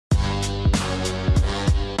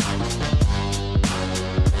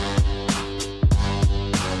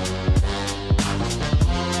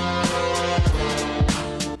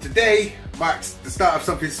marks the start of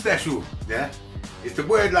something special, yeah? It's the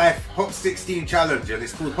Wordlife Hot 16 Challenge, and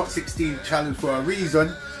it's called Hot 16 Challenge for a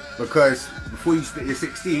reason, because before you split your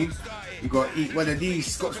 16, you got to eat one of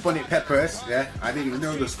these Scotch bonnet peppers, yeah? I didn't even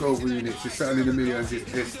know the Scoville units, it's something in the millions,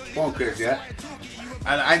 it's bonkers, yeah?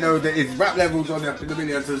 And I know that it's rap levels on in the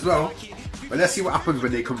millions as well, but let's see what happens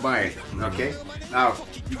when they combine, okay? Now,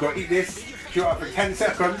 you got to eat this, chew up for 10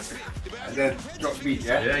 seconds, and then drop meat,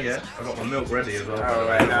 yeah? Yeah. I got my milk ready as well.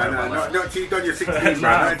 Alright, no, not till you've done your 16,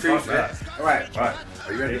 bro. Alright, are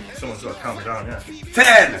you ready? Someone's got to count me down, yeah.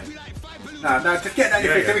 10! No, just get that in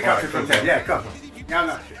your face. Let me count it from 10. Yeah, come. Yeah,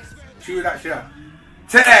 no. Chew that shit up.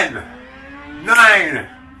 10, 9,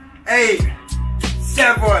 8,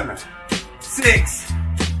 7, 6,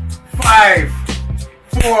 5,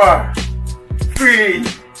 4, 3,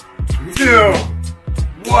 2,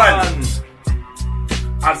 1.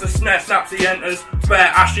 As the snare snaps he enters,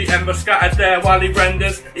 bare ashy ember scattered there while he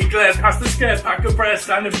renders. He glares past the scared pack of bread,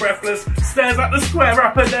 standing breathless. Stares at the square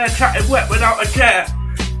rapper there, chatting wet without a care.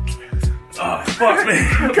 Oh, fuck me.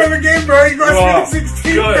 Come again, bro. You got to spin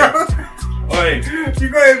 16, bro. Oi. You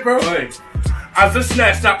got it, bro. Oi. As the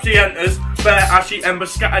snare snaps he enters, bare ashy ember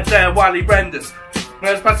scattered there while he renders.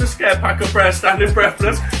 Glares past the scared pack of bread, standing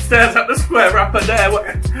breathless. Stares at the square rapper there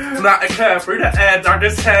without a care. Through the air, dug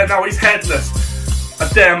his hair, now he's headless.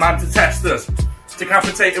 A dare man to test us.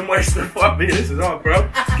 Decapitating waster. Fuck me, this is hard, bro.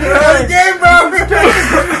 Again, bro. You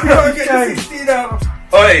gotta get the 16 out.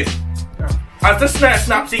 Oi. As the snare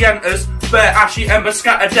snaps he enters, bare ashy ember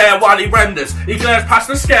scattered there while he renders. He glares past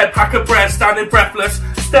the scared pack of bread, standing breathless.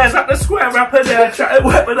 Stares at the square rapper there, chatting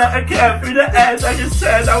wet without a care. Through the air, dug his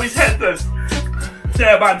hair, now he's headless.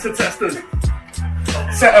 Dare man to test us.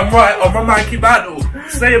 Set them right on my manky mantle.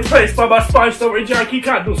 Stay in place by my spiced orange Yankee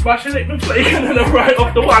candle. Smashing it with flake and then I'm right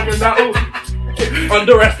off the wagon. That'll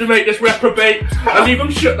underestimate this reprobate and leave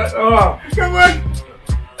him shut like, oh. Come on.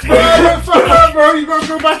 Oh, fuck up, bro. You gotta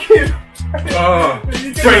go back in. Oh.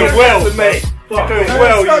 Doing well, mate. Doing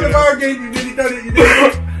well. Start the bar game. You nearly done it. You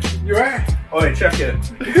did it. You right? Oi, check it.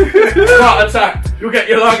 Heart attack, you'll get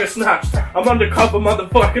your lager snatched. I'm undercover,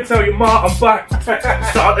 motherfucker, tell your ma I'm back.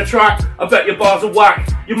 Start the track, I bet your bars are whack.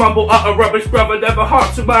 You mumble utter rubbish, brother, never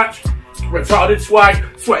hard to match. Retarded swag,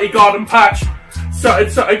 sweaty garden patch. Something,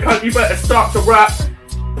 cunt, you better start to rap.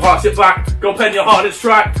 Pass it back, go pen your hardest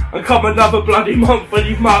track. And come another bloody month when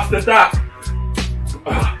you've mastered that.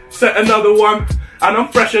 Set another one, and I'm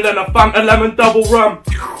fresher than a Fanta lemon double rum.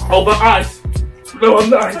 Over ice, no I'm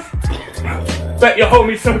nice. Bet your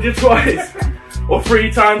homie told you twice or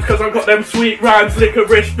 3 times, cause I got them sweet rhymes.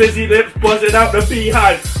 Licorice, busy lips, buzzing out the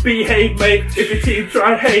beehive. Behave, mate, if your team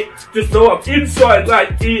try hate, just know I'm inside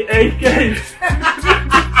like EA games.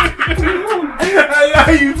 I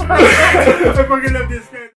love you, man. I fucking love this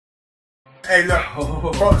guy. Hey, look,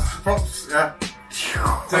 props, yeah.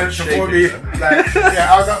 So, Formi, like, yeah,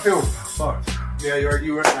 how's that feel? Fuck. Yeah, you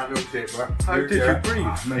were in that milkshake, bro. How did you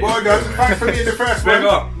breathe, mate? Well done, thanks for being the first one.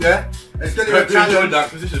 Yeah? It's going to be a challenge. Enjoyed that,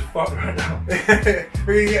 because this is fun right now.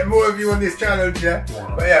 We're going to get more of you on this challenge, yeah?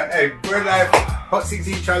 Wow. But yeah, hey, Wordlife Hot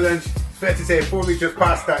 16 Challenge. It's fair to say, Formi just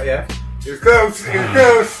passed that, yeah? It was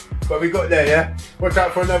close, but we got there, yeah? Watch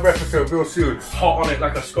out for another episode real soon. Hot on it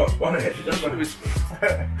like a Scotch bonnet.